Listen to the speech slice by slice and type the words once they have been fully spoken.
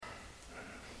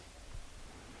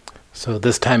So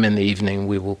this time in the evening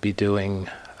we will be doing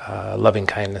loving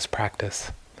kindness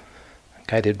practice,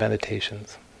 guided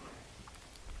meditations.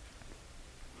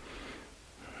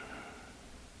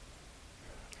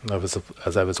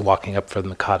 As I was walking up from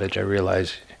the cottage, I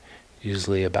realized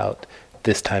usually about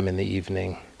this time in the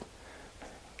evening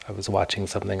I was watching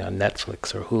something on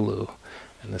Netflix or Hulu,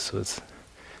 and has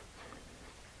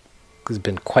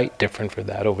been quite different for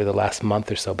that over the last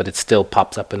month or so, but it still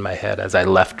pops up in my head as I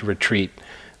left retreat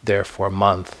there for a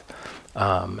month,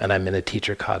 and I'm in a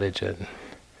teacher cottage, and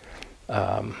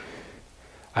I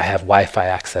have Wi-Fi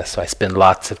access, so I spend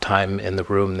lots of time in the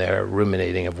room there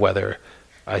ruminating of whether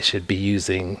I should be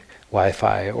using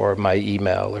Wi-Fi or my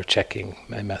email or checking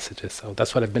my messages. So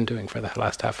that's what I've been doing for the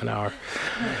last half an hour.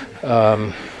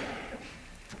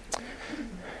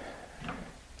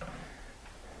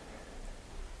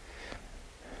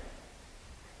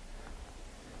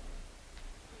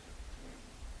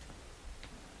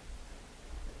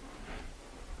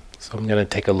 So I'm going to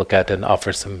take a look at and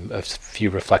offer a few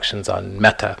reflections on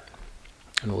Metta,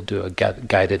 and we'll do a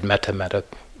guided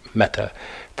Metta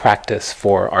practice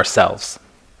for ourselves.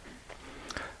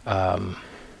 And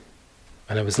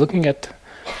I was looking at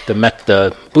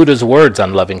the Buddha's words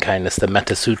on loving kindness, the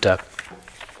Metta Sutta.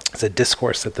 It's a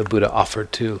discourse that the Buddha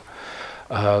offered to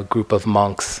a group of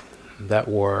monks that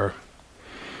were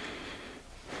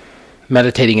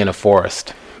meditating in a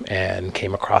forest and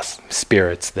came across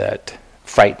spirits that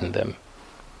frightened them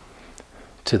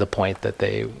to the point that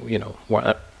they,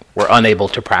 were unable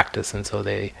to practice, and so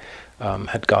they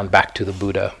had gone back to the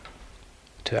Buddha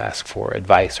to ask for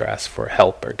advice or ask for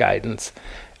help or guidance,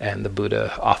 and the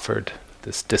Buddha offered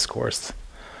this discourse,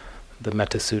 the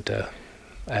Metta Sutta,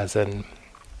 as an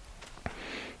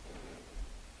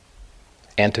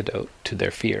antidote to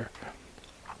their fear.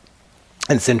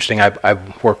 And it's interesting, I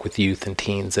work with youth and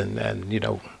teens, and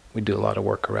we do a lot of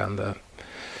work around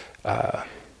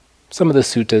some of the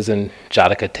suttas and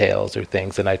Jataka tales or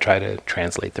things, and I try to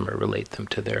translate them or relate them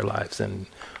to their lives. And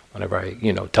whenever I,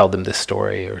 tell them this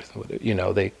story, or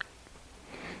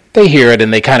they hear it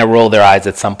and they kind of roll their eyes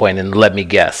at some point, and let me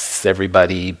guess,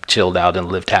 everybody chilled out and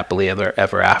lived happily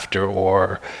ever after,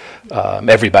 or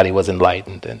everybody was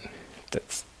enlightened, and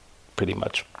that's pretty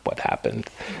much what happened.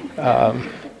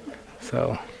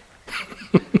 So.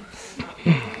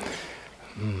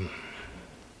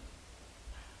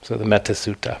 So the Metta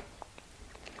Sutta.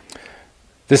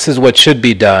 This is what should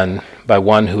be done by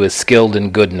one who is skilled in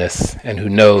goodness and who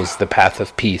knows the path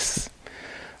of peace.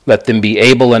 Let them be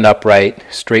able and upright,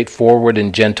 straightforward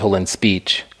and gentle in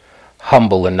speech,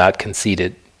 humble and not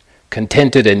conceited,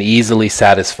 contented and easily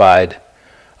satisfied,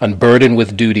 unburdened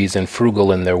with duties and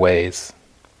frugal in their ways,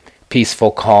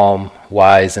 peaceful, calm,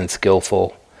 wise and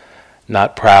skillful,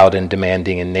 not proud and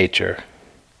demanding in nature.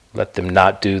 Let them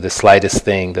not do the slightest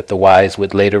thing that the wise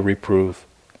would later reprove.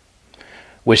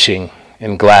 Wishing,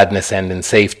 in gladness and in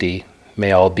safety,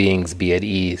 may all beings be at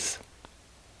ease.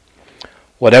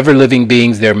 Whatever living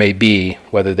beings there may be,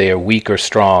 whether they are weak or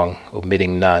strong,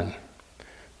 omitting none,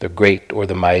 the great or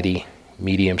the mighty,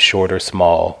 medium, short, or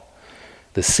small,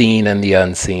 the seen and the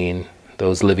unseen,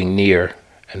 those living near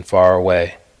and far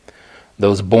away,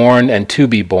 those born and to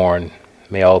be born,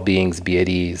 may all beings be at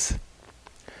ease.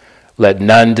 Let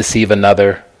none deceive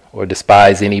another or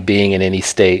despise any being in any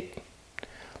state.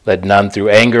 Let none through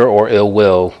anger or ill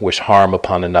will wish harm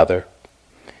upon another,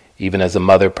 even as a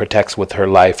mother protects with her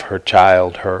life her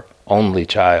child, her only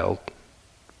child.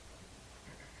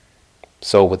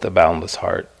 So with a boundless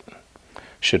heart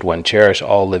should one cherish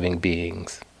all living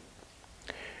beings,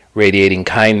 radiating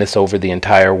kindness over the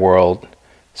entire world,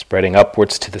 spreading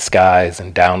upwards to the skies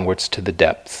and downwards to the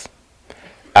depths,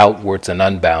 outwards and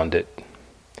unbounded,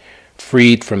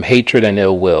 freed from hatred and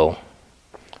ill will,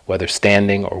 whether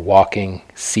standing or walking,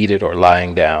 seated or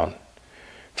lying down,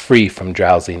 free from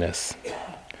drowsiness.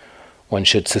 One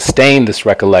should sustain this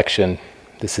recollection.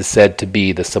 This is said to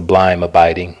be the sublime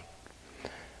abiding.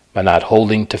 By not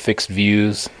holding to fixed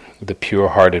views, the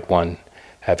pure-hearted one,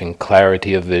 having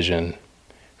clarity of vision,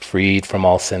 freed from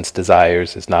all sense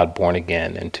desires, is not born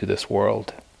again into this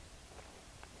world.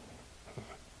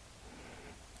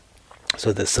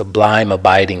 So the sublime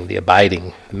abiding, the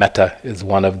abiding, Metta, is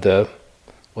one of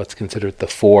what's considered the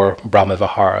 4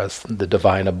 Brahmaviharas, the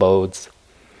divine abodes,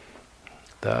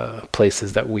 the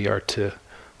places that we are to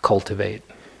cultivate,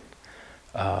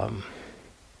 to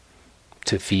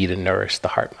feed and nourish the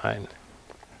heart-mind.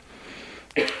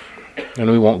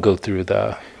 And we won't go through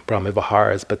the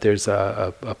Brahmaviharas, but there's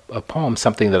a poem,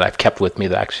 something that I've kept with me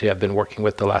that actually I've been working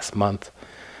with the last month,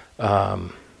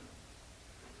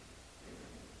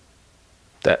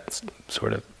 that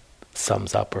sort of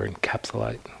sums up or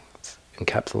encapsulates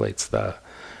encapsulates the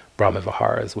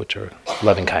Brahma-viharas, which are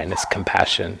loving kindness,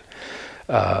 compassion,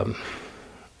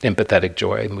 empathetic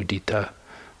joy, mudita,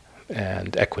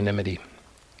 and equanimity.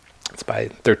 It's by a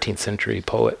 13th century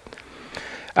poet.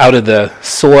 Out of the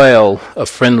soil of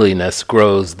friendliness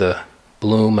grows the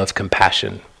bloom of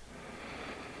compassion,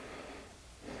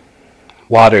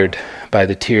 watered by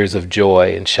the tears of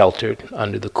joy and sheltered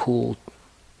under the cool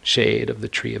shade of the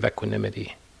tree of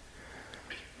equanimity.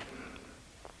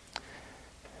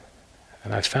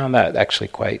 And I found that actually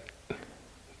quite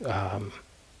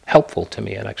helpful to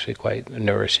me, and actually quite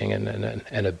nourishing,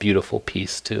 and a beautiful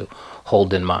piece to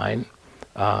hold in mind.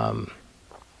 I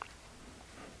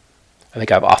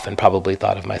think I've often probably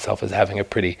thought of myself as having a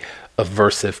pretty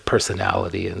aversive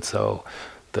personality, and so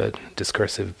the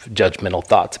discursive, judgmental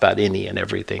thoughts about any and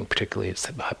everything, particularly as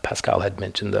Pascal had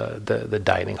mentioned, the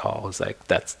dining hall is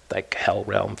that's like hell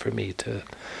realm for me, to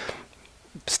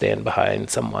stand behind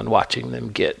someone watching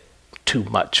them get too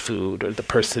much food, or the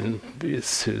person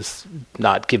who's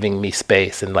not giving me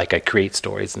space, and like I create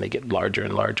stories and they get larger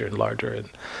and larger and larger,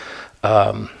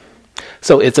 and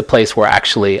so it's a place where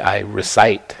actually I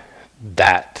recite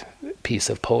that piece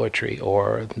of poetry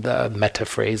or the metta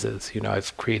phrases,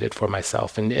 I've created for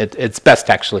myself, and it's best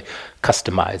to actually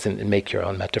customize and make your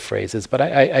own metta phrases, but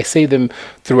I say them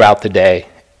throughout the day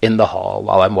in the hall,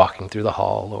 while I'm walking through the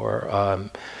hall, or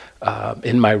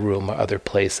in my room or other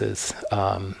places,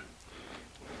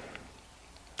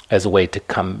 as a way to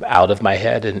come out of my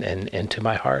head and into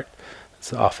my heart.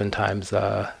 So oftentimes,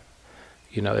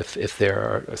 if there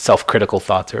are self-critical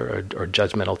thoughts or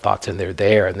judgmental thoughts, and they're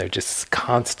there and they're just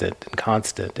constant,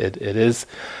 it is,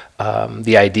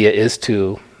 the idea is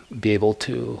to be able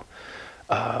to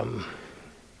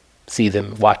see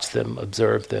them, watch them,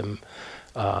 observe them,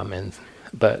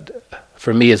 but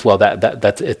for me as well,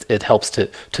 that's it helps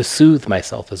to soothe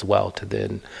myself as well, to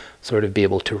then sort of be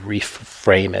able to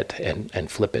reframe it and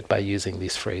flip it by using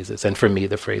these phrases. And for me,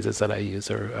 the phrases that I use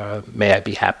are, may I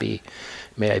be happy,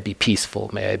 may I be peaceful,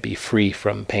 may I be free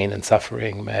from pain and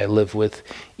suffering, may I live with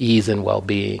ease and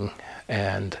well-being,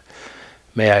 and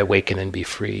may I awaken and be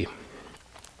free.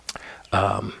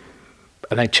 And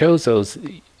I chose those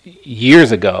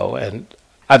years ago, and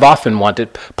I've often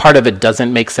wanted, part of it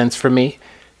doesn't make sense for me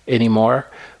anymore,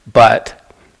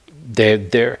 but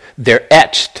they're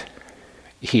etched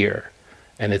here,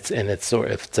 and it's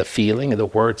sort of, it's a feeling, and the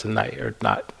words are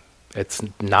not. It's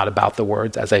not about the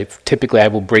words, as I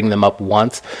will bring them up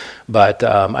once, but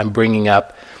I'm bringing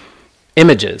up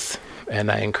images, and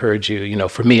I encourage you.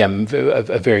 For me, I'm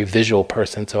a very visual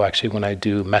person, so actually, when I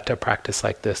do metta practice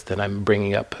like this, then I'm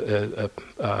bringing up a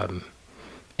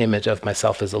image of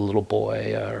myself as a little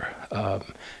boy, or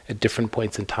at different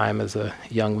points in time as a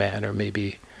young man, or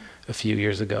maybe a few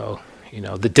years ago.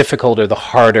 The difficult or the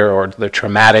harder or the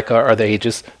traumatic or the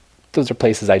ages, those are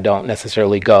places I don't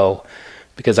necessarily go,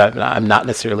 because I'm not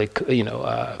necessarily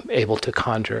able to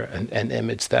conjure an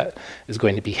image that is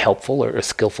going to be helpful or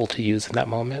skillful to use in that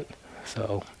moment.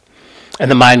 So,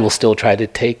 and the mind will still try to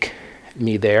take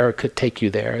me there, or could take you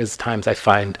there. As times I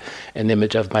find an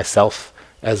image of myself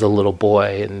as a little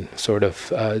boy, and sort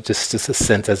of just a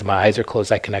sense, as my eyes are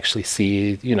closed, I can actually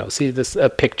see this a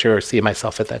picture, or see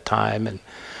myself at that time, and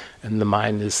the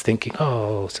mind is thinking,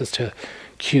 oh, such a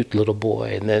cute little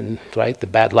boy, and then the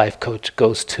bad life coach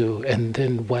goes to, and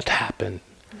then what happened?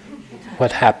 So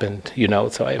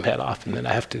I head off, and then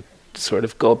I have to sort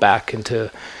of go back into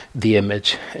the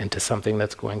image, into something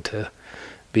that's going to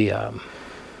be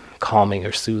calming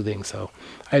or soothing. So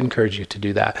I encourage you to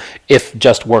do that. If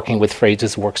just working with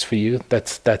phrases works for you,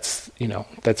 that's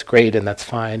great, and that's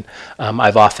fine.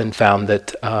 I've often found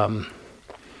that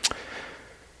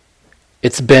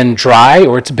it's been dry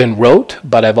or it's been rote,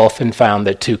 but I've often found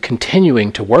that to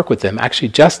continuing to work with them, actually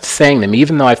just saying them,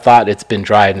 even though I've thought it's been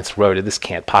dry and it's rote, this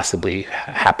can't possibly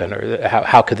happen, or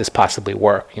how could this possibly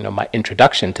work? My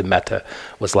introduction to metta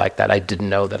was like that. I didn't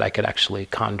know that I could actually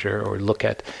conjure or look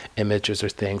at images or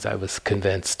things. I was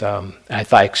convinced. I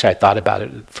thought about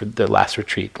it for the last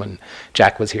retreat when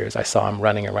Jack was here, as I saw him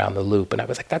running around the loop, and I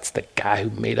was like, that's the guy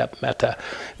who made up metta.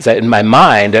 So in my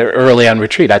mind, early on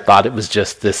retreat, I thought it was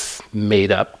just this made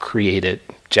up, created,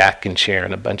 Jack and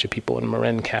Sharon, a bunch of people in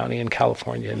Marin County in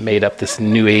California, made up this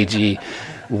new agey,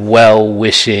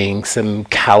 well-wishing, some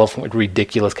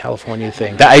ridiculous California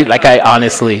thing. I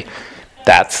honestly,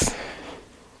 that's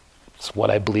what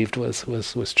I believed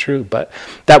was true. But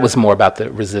that was more about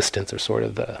the resistance, or sort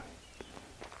of the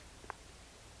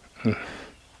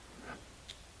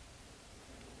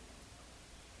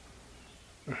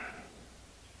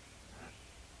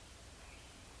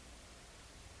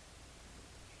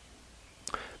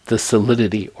the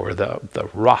solidity or the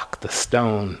rock, the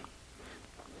stone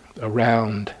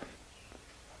around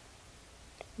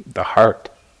the heart,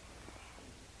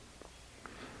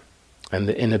 and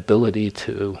the inability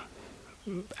to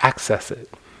access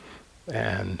it,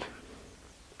 and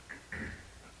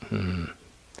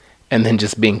then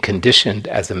just being conditioned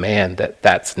as a man that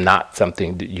that's not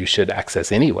something that you should access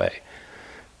anyway.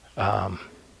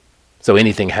 So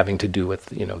anything having to do with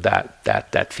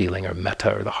that feeling or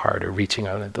metta or the heart or reaching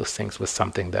out at those things was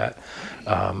something that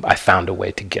I found a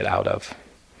way to get out of,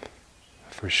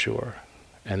 for sure.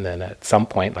 And then at some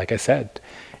point, like I said,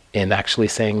 in actually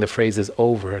saying the phrases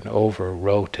over and over,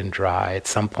 rote and dry, at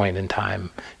some point in time,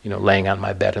 laying on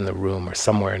my bed in the room or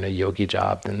somewhere in a yogi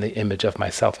job, then the image of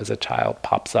myself as a child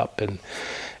pops up,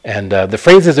 and the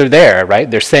phrases are there, right?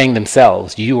 They're saying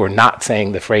themselves. You are not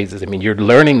saying the phrases. I mean, you're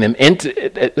learning them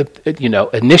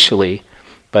initially,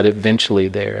 but eventually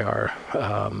they're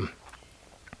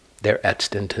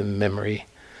etched into memory,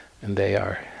 and they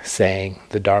are saying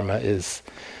the Dharma is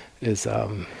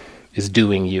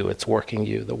doing you, it's working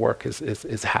you, the work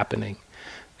is happening.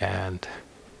 And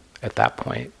at that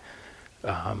point,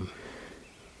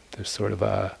 there's sort of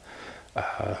a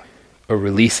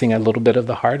releasing a little bit of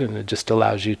the heart, and it just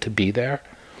allows you to be there.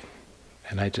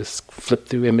 And I just flip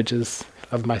through images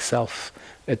of myself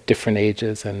at different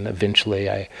ages, and eventually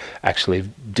I actually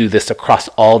do this across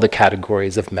all the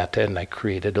categories of metta, and I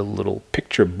created a little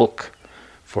picture book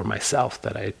for myself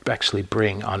that I actually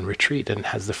bring on retreat, and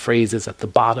has the phrases at the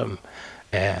bottom.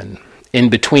 And in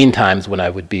between times when I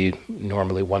would be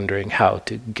normally wondering how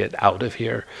to get out of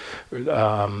here,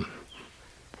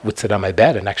 would sit on my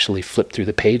bed and actually flip through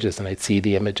the pages, and I'd see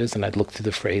the images and I'd look through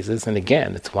the phrases. And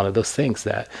again, it's one of those things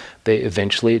that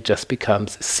it just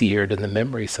becomes seared in the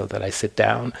memory, so that I sit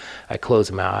down, I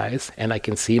close my eyes, and I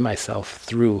can see myself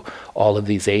through all of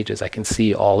these ages. I can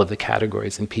see all of the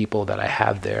categories and people that I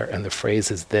have there, and the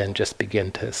phrases then just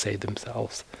begin to say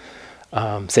themselves.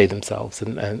 And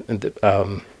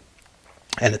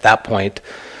at that point,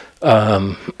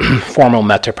 formal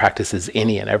metta practice is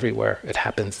any and everywhere. It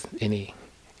happens any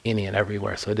and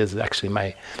everywhere. So it is actually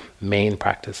my main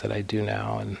practice that I do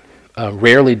now. And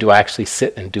rarely do I actually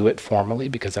sit and do it formally,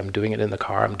 because I'm doing it in the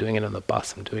car, I'm doing it on the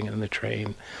bus, I'm doing it in the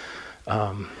train.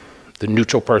 The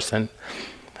neutral person.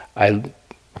 I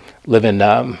live in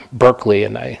Berkeley,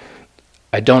 and I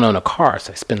don't own a car,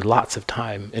 so I spend lots of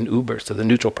time in Uber. So the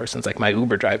neutral person's like my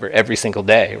Uber driver every single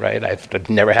day, right?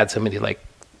 I've never had somebody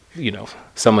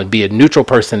someone be a neutral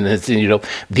person. Is,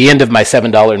 the end of my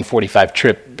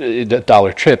 $7.45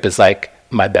 dollar trip is like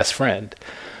my best friend.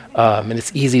 And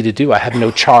it's easy to do. I have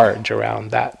no charge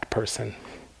around that person.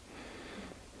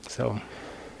 So,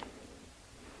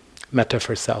 metta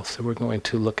for self. So we're going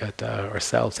to look at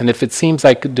ourselves. And if it seems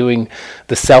like doing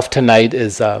the self tonight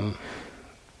is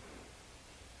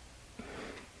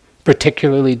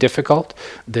particularly difficult,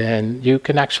 then you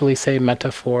can actually say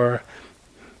metta for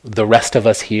the rest of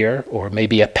us here, or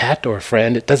maybe a pet or a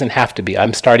friend. It doesn't have to be.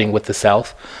 I'm starting with the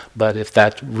self, but if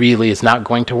that really is not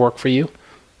going to work for you,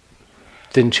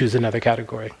 then choose another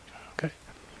category. Okay.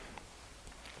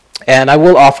 And I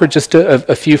will offer just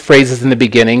a few phrases in the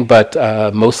beginning, but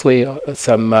mostly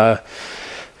some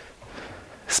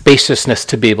spaciousness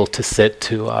to be able to sit,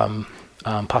 to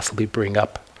possibly bring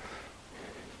up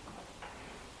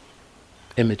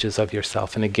images of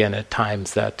yourself, and again at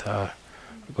times that are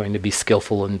going to be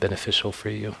skillful and beneficial for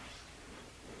you.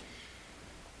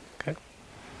 Okay.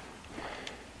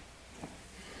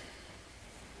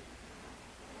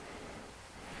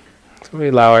 So we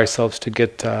allow ourselves to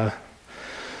get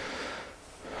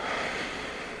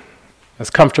as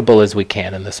comfortable as we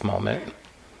can in this moment,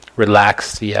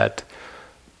 relaxed yet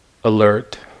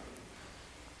alert.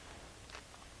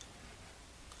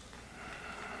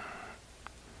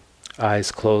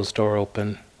 Eyes closed or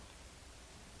open.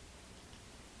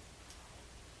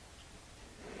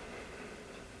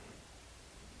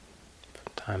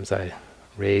 Sometimes I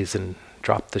raise and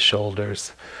drop the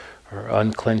shoulders, or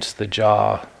unclench the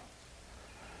jaw,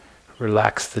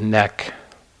 relax the neck.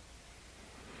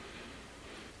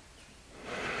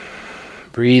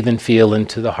 Breathe and feel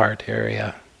into the heart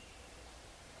area.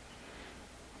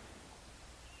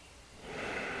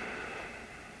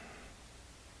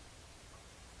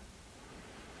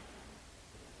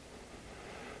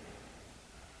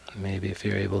 Maybe if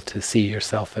you're able to see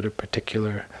yourself at a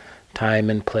particular time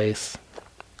and place,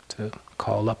 to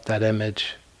call up that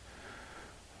image,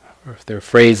 or if there are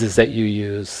phrases that you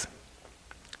use,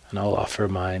 and I'll offer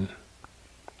mine.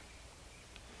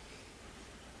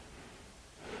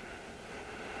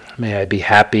 May I be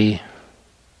happy.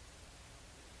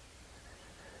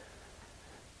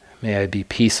 May I be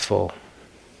peaceful.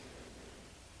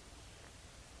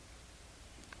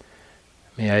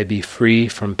 May I be free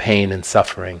from pain and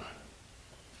suffering.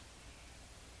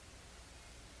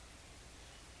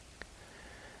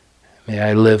 May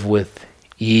I live with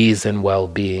ease and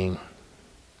well-being.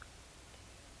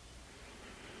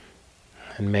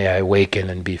 And may I awaken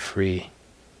and be free.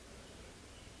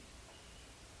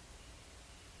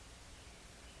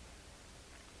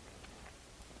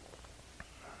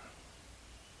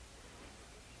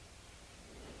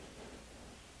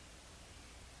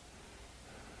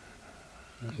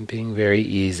 And being very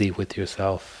easy with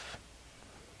yourself.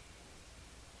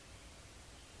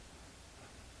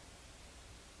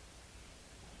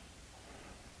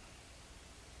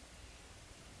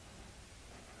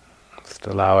 Just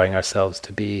allowing ourselves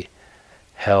to be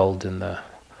held in the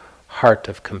heart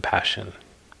of compassion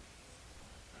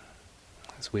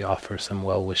as we offer some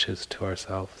well wishes to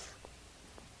ourselves.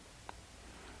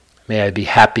 May I be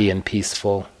happy and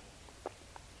peaceful.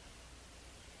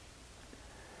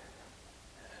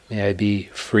 May I be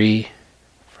free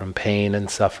from pain and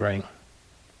suffering.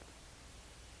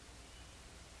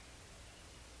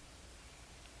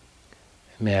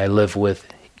 May I live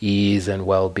with ease and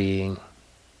well-being.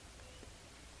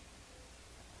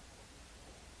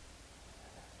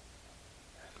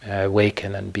 May I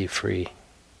awaken and be free.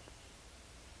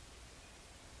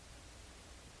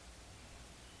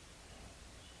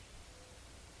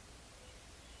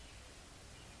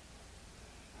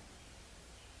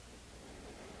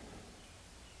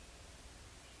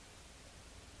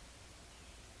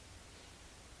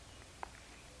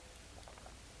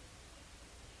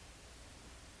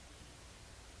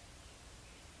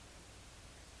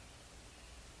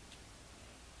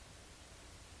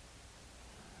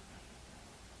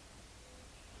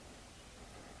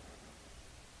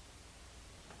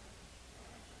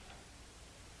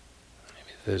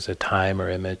 There's a time or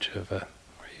image of where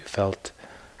you felt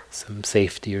some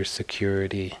safety or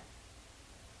security,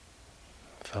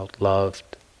 felt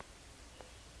loved,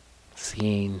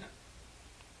 seen.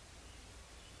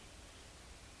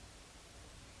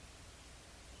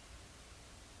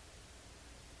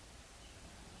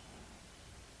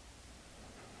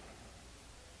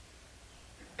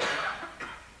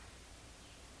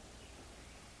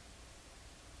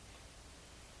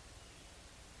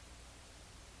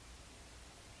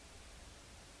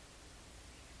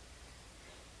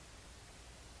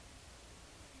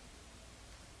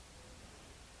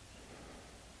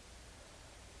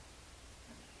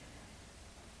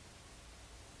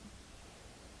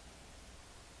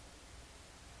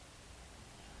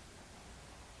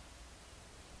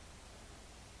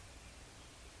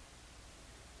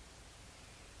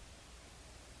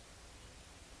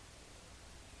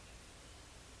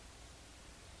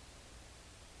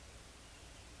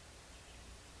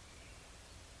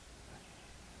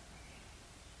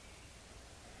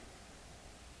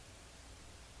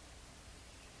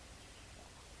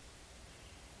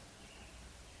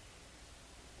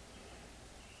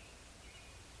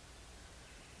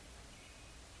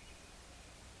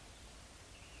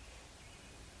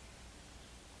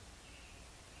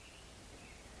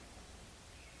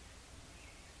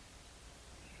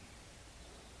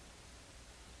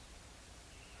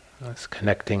 It's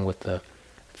connecting with the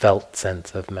felt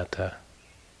sense of metta.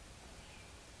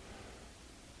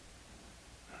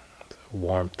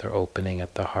 Warmth or opening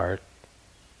at the heart.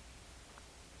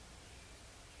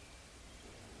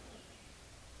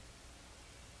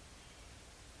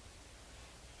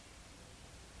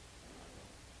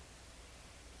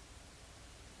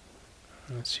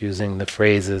 It's using the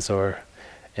phrases or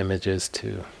images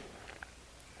to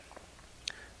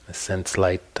sense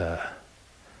light, a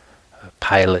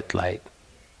pilot light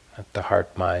at the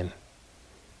heart mind.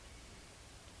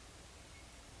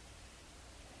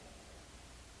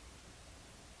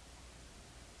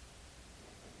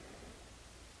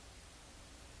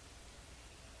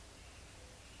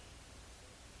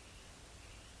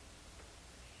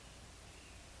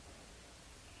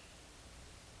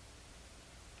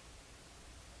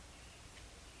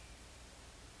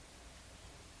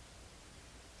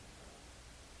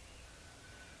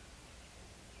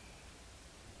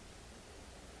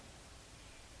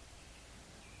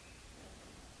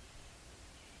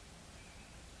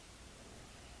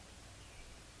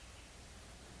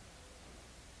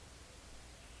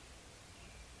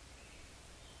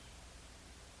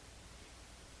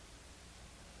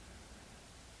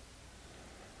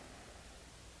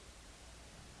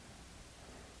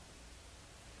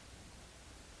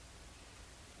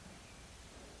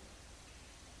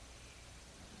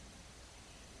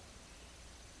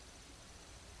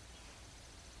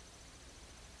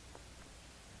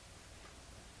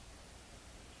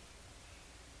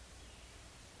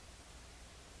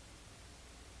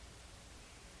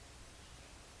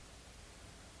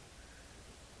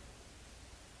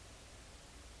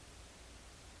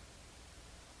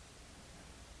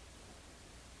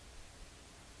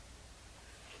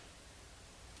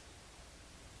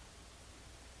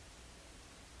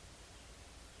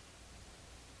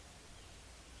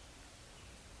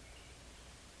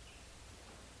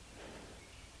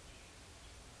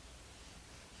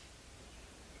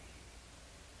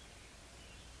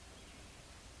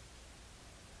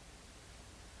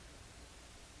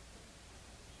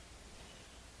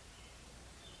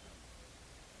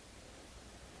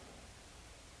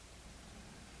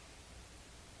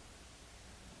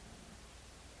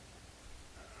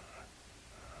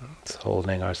 It's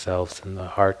holding ourselves in the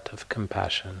heart of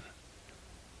compassion.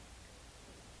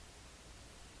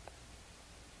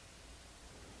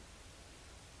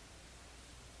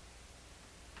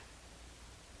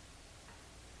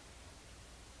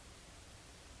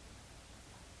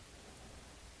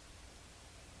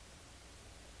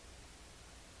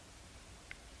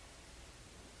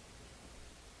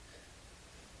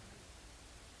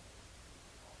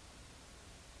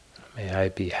 May I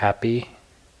be happy.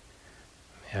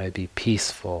 May I be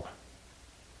peaceful.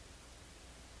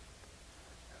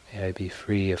 May I be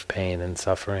free of pain and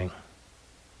suffering.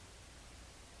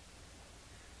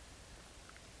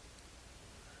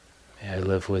 May I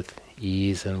live with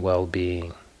ease and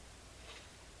well-being.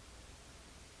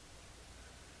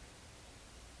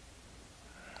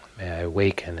 May I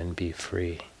awaken and be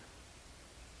free.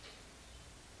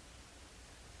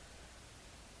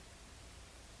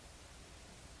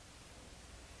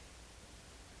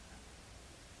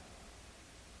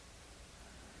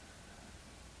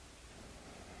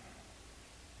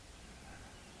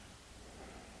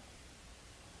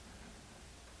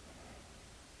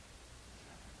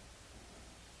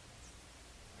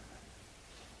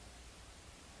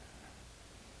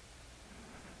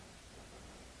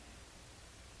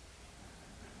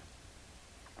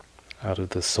 Out of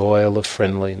the soil of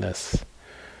friendliness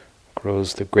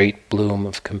grows the great bloom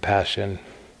of compassion,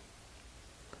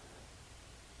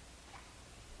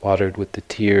 watered with the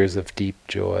tears of deep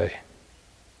joy,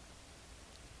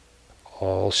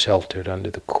 all sheltered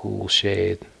under the cool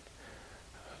shade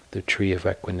of the tree of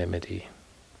equanimity.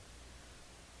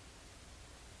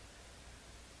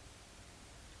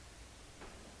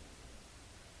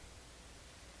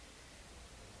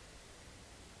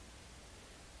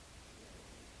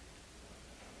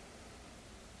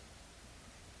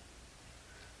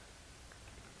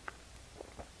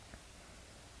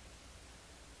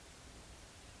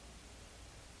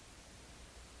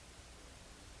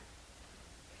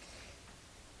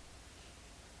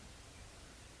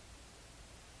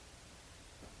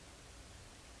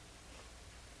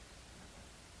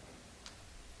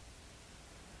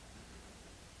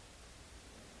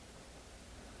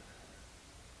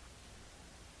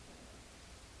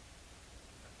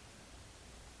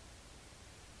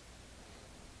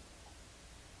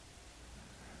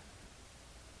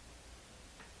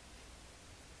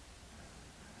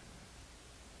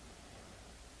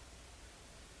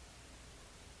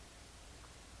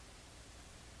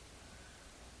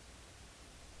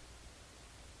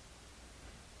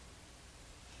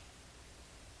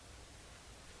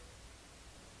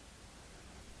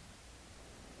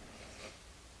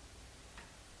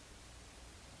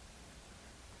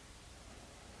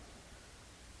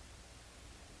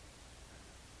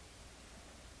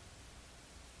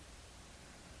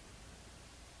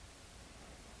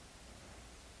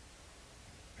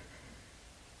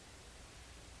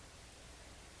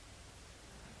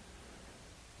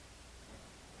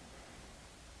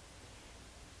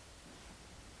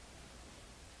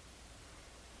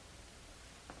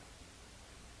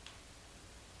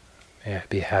 May I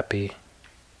be happy.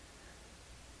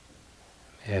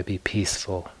 May I be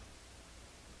peaceful.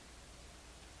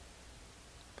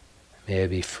 May I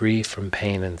be free from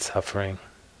pain and suffering.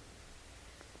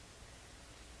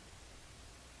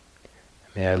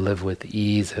 May I live with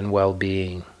ease and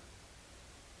well-being.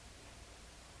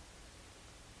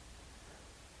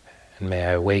 And may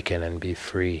I awaken and be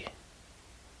free.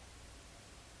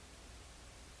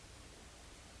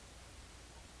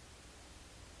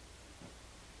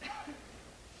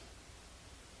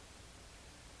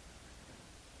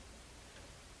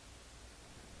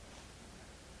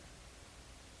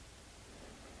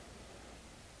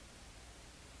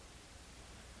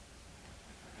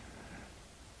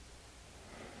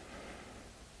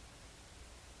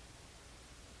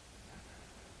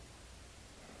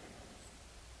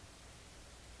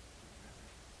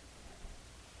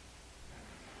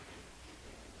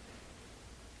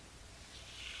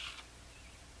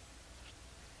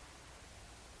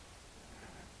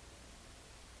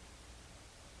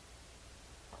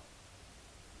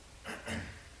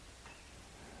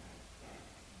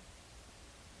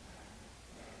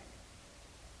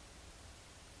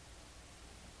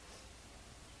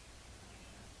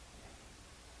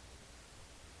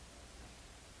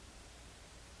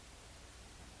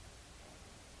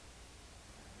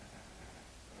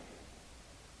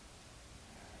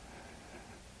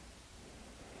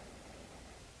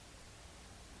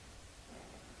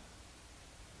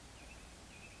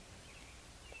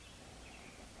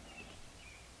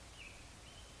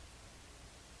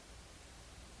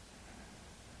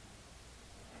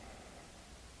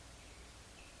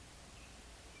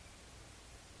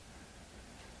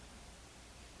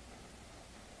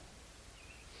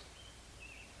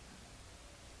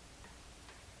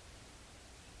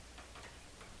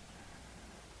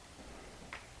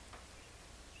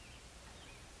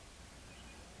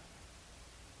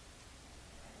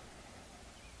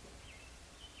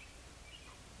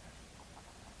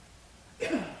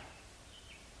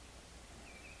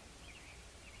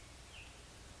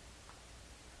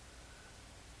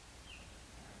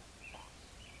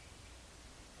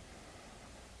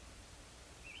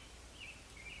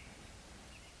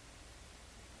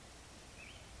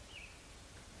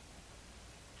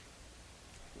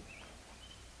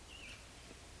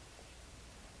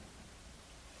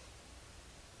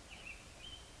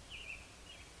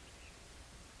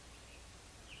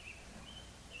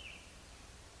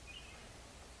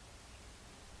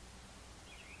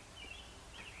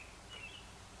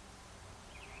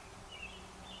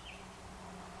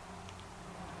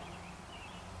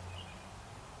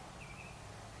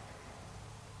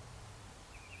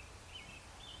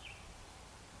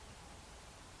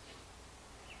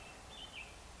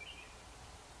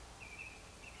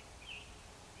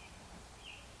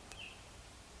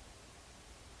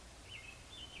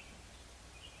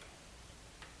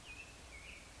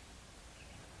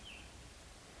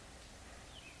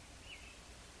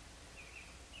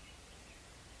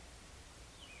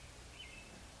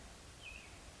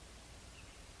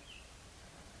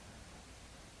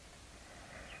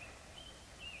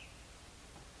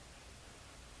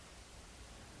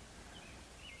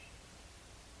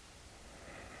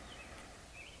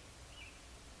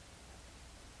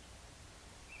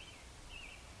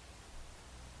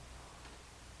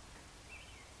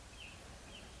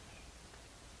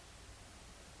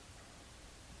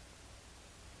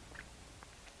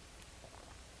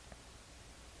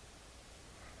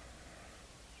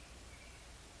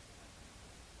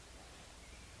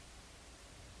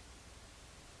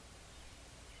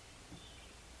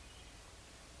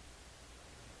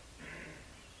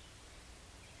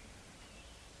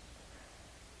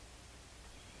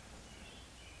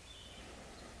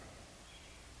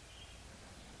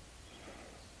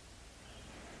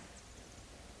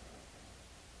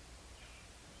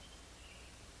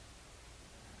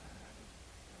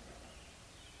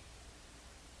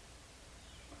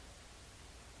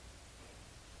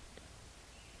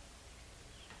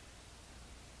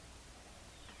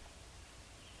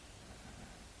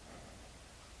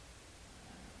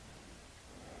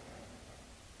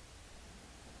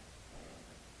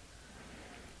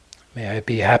 May I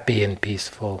be happy and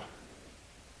peaceful.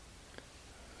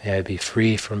 May I be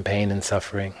free from pain and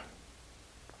suffering.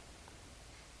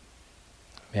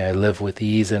 May I live with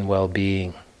ease and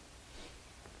well-being.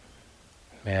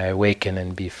 May I awaken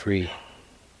and be free.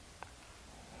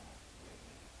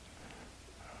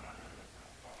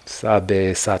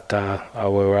 Sabe sata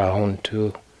awara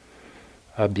hontu,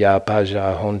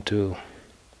 abhyapaja hontu,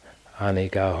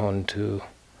 aniga hontu,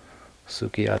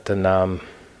 sukhiyatanam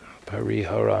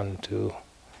pariharantu.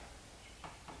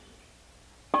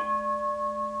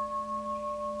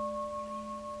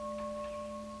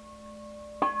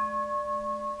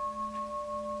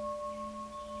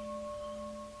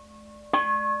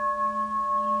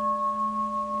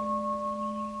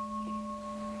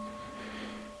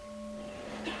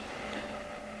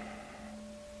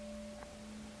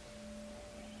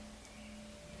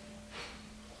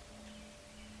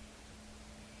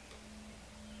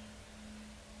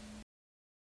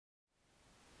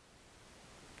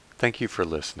 Thank you for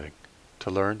listening.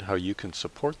 To learn how you can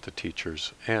support the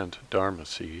teachers and Dharma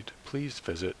Seed, please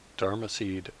visit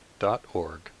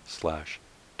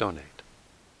dharmaseed.org/donate.